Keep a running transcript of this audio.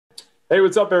Hey,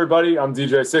 what's up, everybody? I'm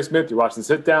DJ Sixsmith. You're watching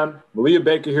Sit Down. Malia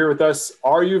Baker here with us.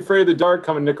 Are You Afraid of the Dark?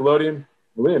 Coming Nickelodeon.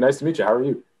 Malia, nice to meet you. How are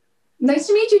you? Nice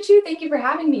to meet you too. Thank you for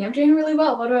having me. I'm doing really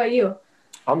well. What about you?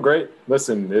 I'm great.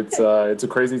 Listen, it's a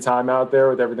crazy time out there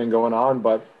with everything going on,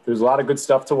 but there's a lot of good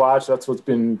stuff to watch. That's what's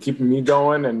been keeping me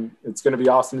going, and it's going to be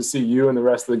awesome to see you and the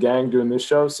rest of the gang doing this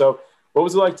show. So what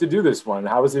was it like to do this one?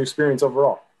 How was the experience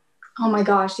overall? Oh my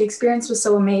gosh, the experience was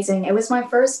so amazing. It was my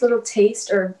first little taste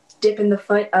or dip in the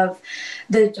foot of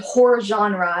the horror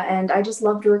genre, and I just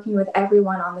loved working with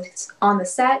everyone on the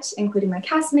set, including my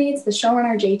castmates, the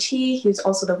showrunner JT, who's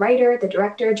also the writer, the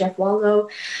director Jeff Wallow.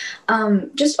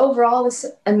 Just overall, this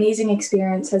amazing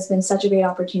experience has been such a great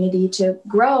opportunity to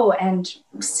grow and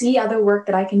see other work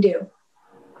that I can do.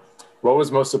 What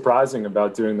was most surprising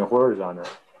about doing the horror genre?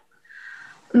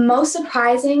 Most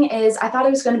surprising is I thought it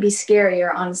was going to be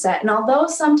scarier on set. And although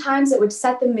sometimes it would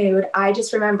set the mood, I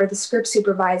just remember the script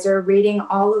supervisor reading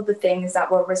all of the things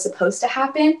that were supposed to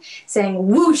happen, saying,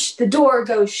 whoosh, the door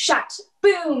goes shut,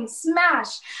 boom,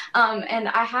 smash. And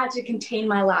I had to contain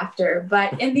my laughter.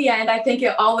 But in the end, I think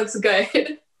it all looks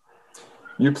good.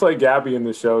 You play Gabby in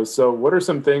the show. So what are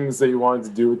some things that you wanted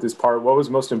to do with this part? What was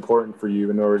most important for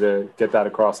you in order to get that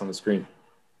across on the screen?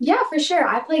 Yeah, for sure.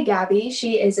 I play Gabby.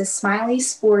 She is a smiley,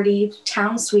 sporty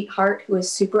town sweetheart who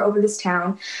is super over this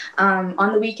town.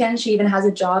 On the weekends, she even has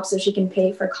a job so she can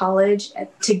pay for college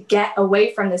to get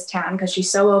away from this town because she's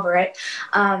so over it.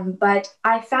 But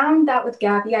I found that with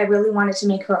Gabby, I really wanted to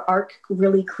make her arc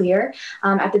really clear.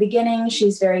 At the beginning,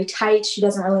 she's very tight. She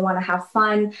doesn't really want to have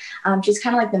fun. She's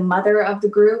kind of like the mother of the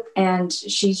group, and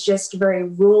she's just very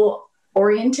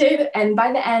rule-oriented, and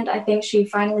by the end I think she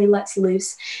finally lets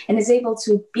loose and is able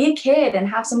to be a kid and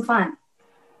have some fun.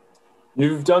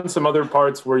 You've done some other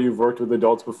parts where you've worked with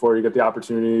adults before. You get the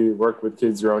opportunity to work with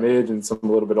kids your own age and some a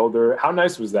little bit older. How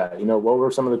nice was that? What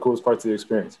were some of the coolest parts of the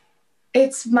experience?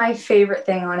 It's my favorite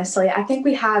thing, honestly. I think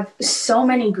we have so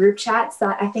many group chats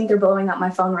that I think they're blowing up my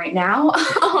phone right now.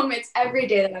 It's every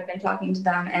day that I've been talking to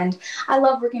them. And I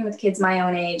love working with kids my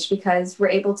own age because we're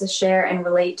able to share and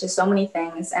relate to so many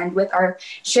things. And with our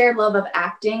shared love of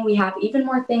acting, we have even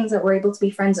more things that we're able to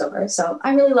be friends over. So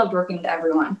I really loved working with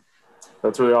everyone.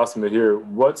 That's really awesome to hear.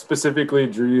 What specifically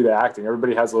drew you to acting?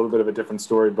 Everybody has a little bit of a different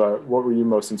story, but what were you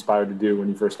most inspired to do when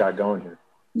you first got going here?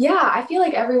 Yeah, I feel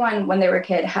like everyone, when they were a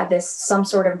kid, had some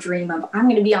sort of dream of, I'm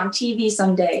going to be on TV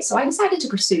someday. So I decided to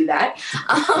pursue that.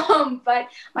 But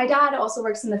my dad also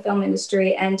works in the film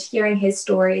industry, and hearing his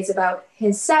stories about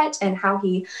his set and how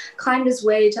he climbed his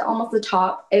way to almost the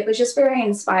top, it was just very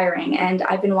inspiring. And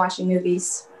I've been watching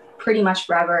movies pretty much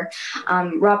forever.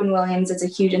 Robin Williams is a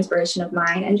huge inspiration of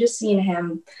mine, and just seeing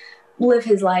him live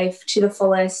his life to the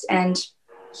fullest, and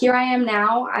here I am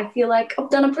now. I feel like I've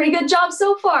done a pretty good job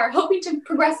so far, hoping to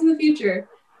progress in the future.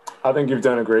 I think you've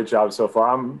done a great job so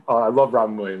far. I love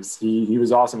Robin Williams. He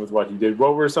was awesome with what he did.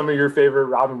 What were some of your favorite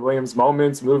Robin Williams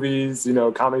moments, movies,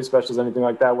 comedy specials, anything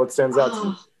like that? What stands out to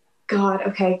you? God,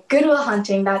 okay. Good Will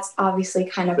Hunting, that's obviously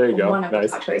kind of one of the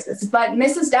top choices. But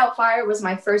Mrs. Doubtfire was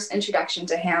my first introduction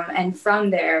to him, and from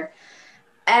there,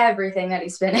 everything that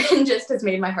he's been in just has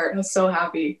made my heart. I'm so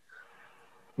happy.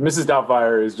 Mrs.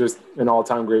 Doubtfire is just an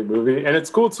all-time great movie. And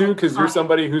it's cool, too, because you're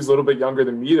somebody who's a little bit younger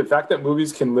than me. The fact that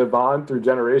movies can live on through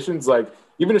generations, like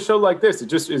even a show like this, it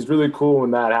just is really cool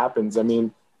when that happens. I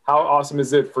mean, how awesome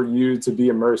is it for you to be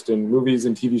immersed in movies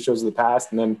and TV shows of the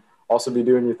past and then also be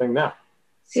doing your thing now?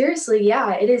 Seriously,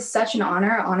 yeah, it is such an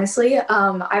honor, honestly.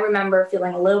 I remember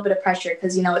feeling a little bit of pressure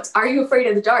because, it's Are You Afraid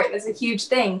of the Dark? That's a huge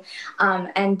thing.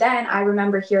 And then I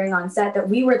remember hearing on set that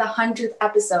we were the 100th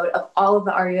episode of all of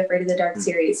the Are You Afraid of the Dark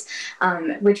series,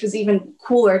 which was even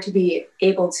cooler to be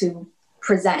able to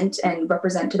present and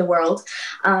represent to the world.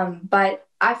 But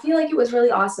I feel like it was really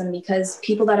awesome because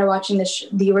people that are watching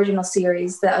the original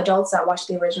series, the adults that watch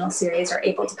the original series, are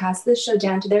able to pass this show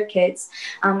down to their kids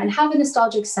and have a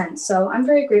nostalgic sense. So I'm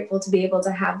very grateful to be able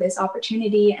to have this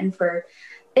opportunity and for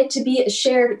it to be a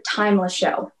shared, timeless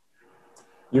show.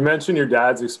 You mentioned your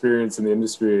dad's experience in the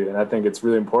industry, and I think it's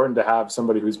really important to have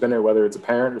somebody who's been there, whether it's a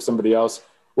parent or somebody else.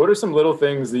 What are some little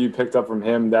things that you picked up from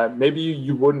him that maybe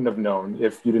you wouldn't have known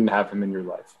if you didn't have him in your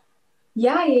life?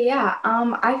 Yeah.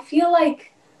 I feel like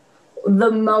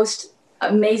the most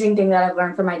amazing thing that I've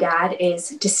learned from my dad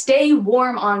is to stay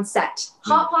warm on set.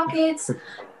 Hot Pockets,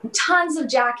 tons of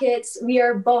jackets.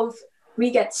 We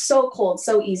get so cold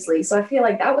so easily. So I feel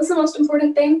like that was the most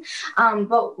important thing.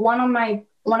 But one of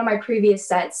my previous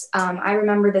sets, I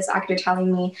remember this actor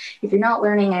telling me, if you're not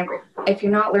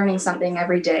learning something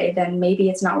every day, then maybe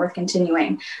it's not worth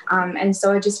continuing. And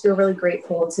so I just feel really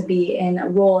grateful to be in a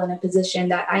role, in a position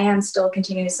that I am still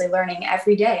continuously learning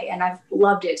every day, and I've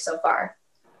loved it so far.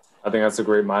 I think that's a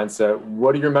great mindset.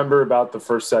 What do you remember about the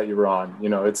first set you were on? You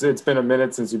know, it's been a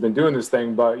minute since you've been doing this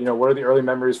thing, but you know, what are the early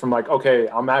memories from like, okay,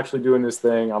 I'm actually doing this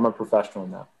thing. I'm a professional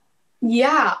now.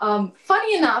 Yeah,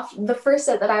 funny enough, the first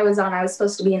set that I was on, I was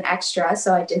supposed to be an extra,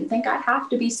 so I didn't think I'd have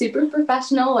to be super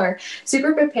professional or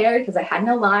super prepared because I had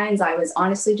no lines. I was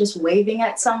honestly just waving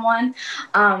at someone.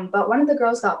 But one of the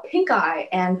girls got pink eye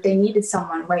and they needed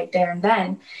someone right there and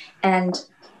then. And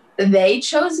they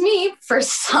chose me for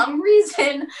some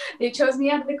reason. They chose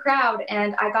me out of the crowd,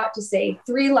 and I got to say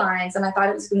 3 lines, and I thought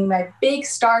it was going to be my big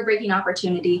star-breaking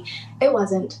opportunity. It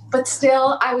wasn't, but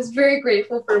still, I was very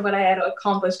grateful for what I had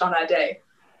accomplished on that day.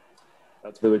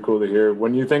 That's really cool to hear.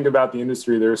 When you think about the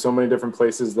industry, there are so many different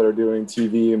places that are doing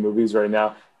TV and movies right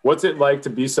now. What's it like to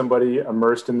be somebody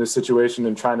immersed in this situation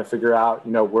and trying to figure out,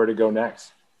 you know, where to go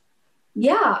next?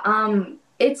 Yeah,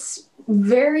 it's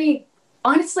very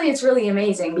honestly, it's really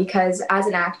amazing because as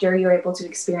an actor, you're able to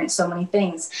experience so many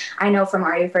things. I know from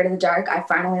Are You Afraid of the Dark, I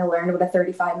finally learned what a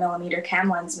 35mm cam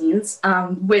lens means,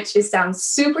 which sounds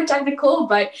super technical,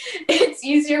 but it's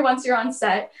easier once you're on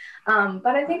set.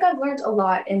 But I think I've learned a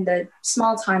lot in the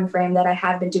small time frame that I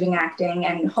have been doing acting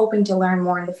and hoping to learn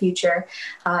more in the future,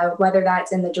 whether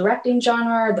that's in the directing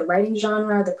genre, the writing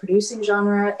genre, the producing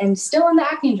genre, and still in the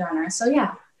acting genre. So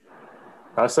yeah.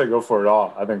 I say go for it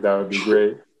all. I think that would be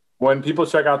great. When people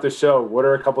check out this show, what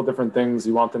are a couple different things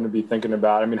you want them to be thinking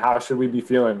about? I mean, how should we be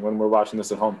feeling when we're watching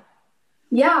this at home?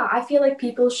 Yeah, I feel like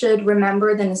people should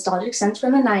remember the nostalgic sense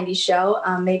from the 90s show,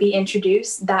 maybe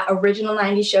introduce that original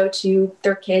 90s show to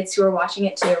their kids who are watching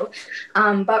it too.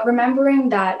 But remembering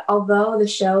that although the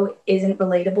show isn't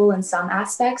relatable in some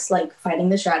aspects, like fighting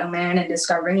the Shadow Man and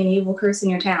discovering an evil curse in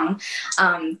your town,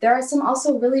 there are some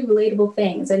also really relatable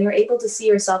things, and you're able to see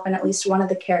yourself in at least one of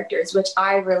the characters, which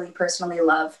I really personally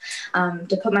love,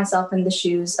 to put myself in the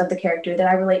shoes of the character that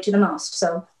I relate to the most.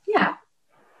 So, yeah.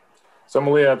 So,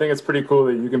 Malia, I think it's pretty cool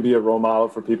that you can be a role model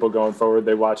for people going forward.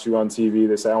 They watch you on TV.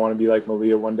 They say, I want to be like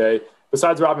Malia one day.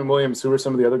 Besides Robin Williams, who are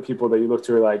some of the other people that you look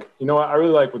to are like, you know what, I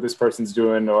really like what this person's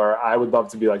doing, or I would love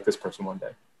to be like this person one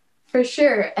day? For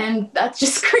sure. And that's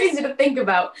just crazy to think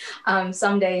about.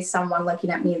 Someday someone looking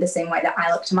at me the same way that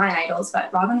I look to my idols.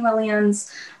 But Robin Williams,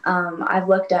 I've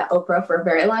looked at Oprah for a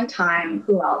very long time.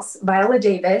 Who else? Viola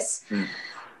Davis.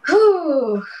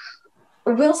 Who?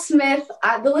 Will Smith,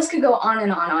 the list could go on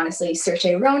and on, honestly.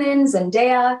 Saoirse Ronan,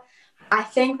 Zendaya. I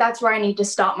think that's where I need to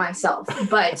stop myself.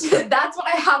 But that's what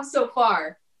I have so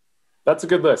far. That's a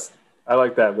good list. I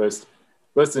like that list.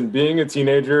 Listen, being a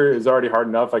teenager is already hard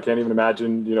enough. I can't even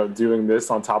imagine, you know, doing this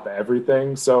on top of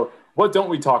everything. So what don't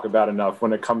we talk about enough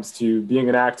when it comes to being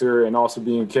an actor and also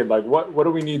being a kid? Like, what do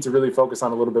we need to really focus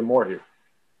on a little bit more here?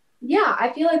 Yeah, I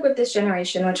feel like with this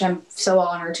generation, which I'm so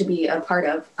honored to be a part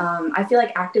of, I feel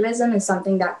like activism is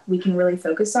something that we can really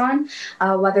focus on,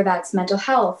 whether that's mental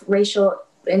health, racial,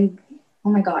 and oh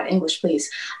my God, English,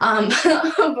 please,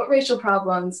 but racial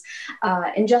problems,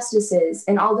 injustices,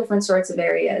 in all different sorts of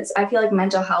areas. I feel like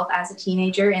mental health as a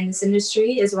teenager in this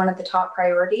industry is one of the top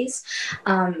priorities.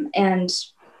 And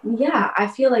yeah, I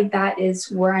feel like that is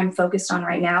where I'm focused on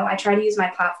right now. I try to use my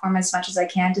platform as much as I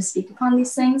can to speak upon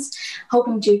these things,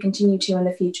 hoping to continue to in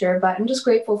the future. But I'm just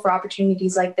grateful for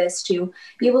opportunities like this to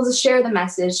be able to share the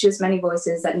message to as many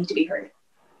voices that need to be heard.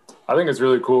 I think it's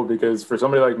really cool because for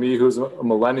somebody like me who's a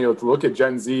millennial to look at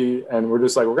Gen Z and we're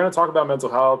just like, we're going to talk about mental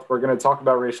health. We're going to talk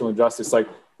about racial injustice. Like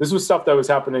this was stuff that was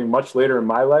happening much later in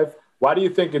my life. Why do you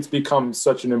think it's become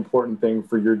such an important thing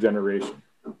for your generation?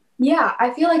 Yeah, I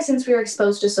feel like since we were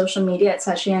exposed to social media at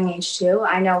such a young age too,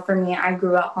 I know for me, I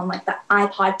grew up on like the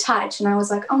iPod Touch and I was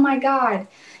like, oh my God,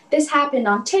 this happened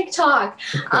on TikTok.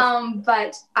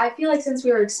 But I feel like since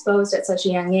we were exposed at such a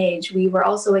young age, we were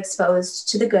also exposed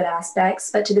to the good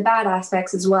aspects, but to the bad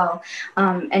aspects as well.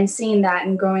 And seeing that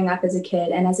and growing up as a kid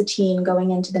and as a teen going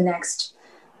into the next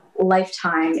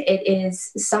lifetime, it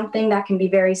is something that can be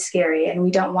very scary, and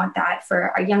we don't want that for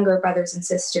our younger brothers and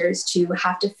sisters to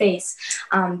have to face,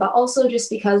 but also just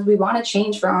because we want to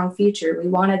change for our own future. We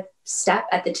want to step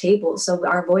at the table so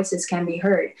our voices can be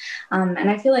heard, and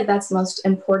I feel like that's the most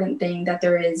important thing that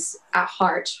there is at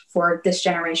heart for this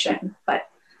generation. But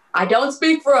I don't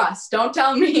speak for us. Don't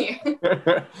tell me.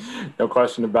 No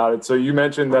question about it. So you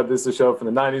mentioned that this is a show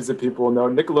from the 90s that people will know.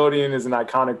 Nickelodeon is an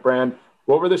iconic brand.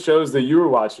 What were the shows that you were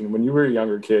watching when you were a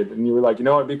younger kid and you were like, you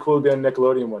know, it'd be cool to be on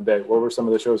Nickelodeon one day? What were some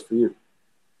of the shows for you?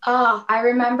 I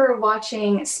remember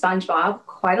watching SpongeBob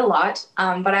quite a lot,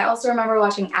 but I also remember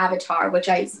watching Avatar, which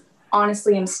I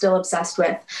honestly am still obsessed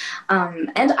with,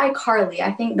 and iCarly.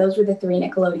 I think those were the 3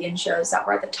 Nickelodeon shows that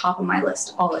were at the top of my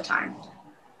list all the time.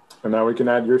 And now we can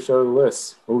add your show to the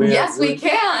list. Malia, Yes, really, we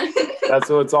can. that's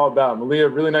what it's all about. Malia,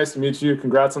 really nice to meet you.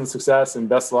 Congrats on the success and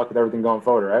best of luck with everything going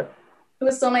forward, right? It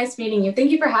was so nice meeting you.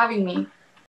 Thank you for having me.